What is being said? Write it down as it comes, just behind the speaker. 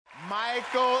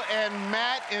Michael and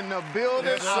Matt in the building.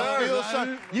 Yes, I feel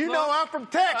something. You know I'm from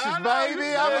Texas,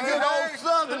 baby. I'm a good old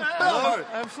Southern fella.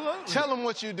 Absolutely. Tell them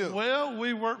what you do. Well,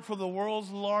 we work for the world's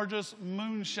largest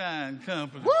moonshine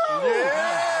company. Woo!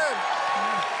 Yeah.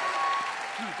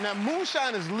 Now,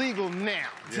 moonshine is legal now.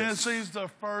 Yes. Tennessee's the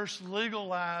first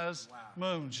legalized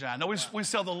moonshine. No, we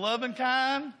sell the loving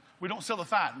kind. We don't sell the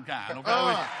fighting kind,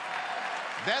 okay?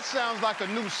 That sounds like a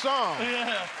new song.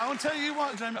 Yeah. I'm going to tell you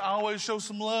what, Jamie, I always show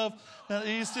some love in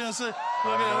East Tennessee. Look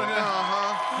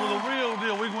at For the real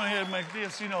deal, we went ahead and make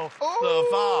this, you know, the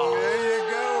fall. There you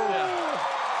go. Yeah.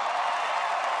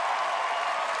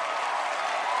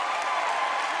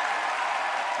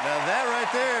 Now that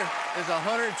right there is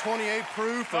 128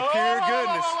 proof of pure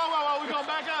goodness. Whoa, we're going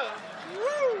to back up.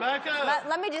 Back up.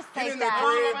 Let me just take in there,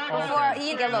 that before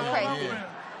you get a little crazy.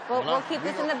 We'll keep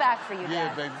this in the back for you, Dad.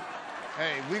 Yeah, baby.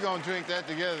 Hey, we gonna drink that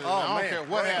together. Oh, I don't man. care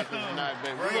what happens tonight,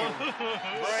 baby.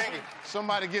 Bring it.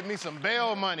 Somebody get me some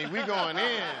bail money. We going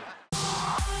in.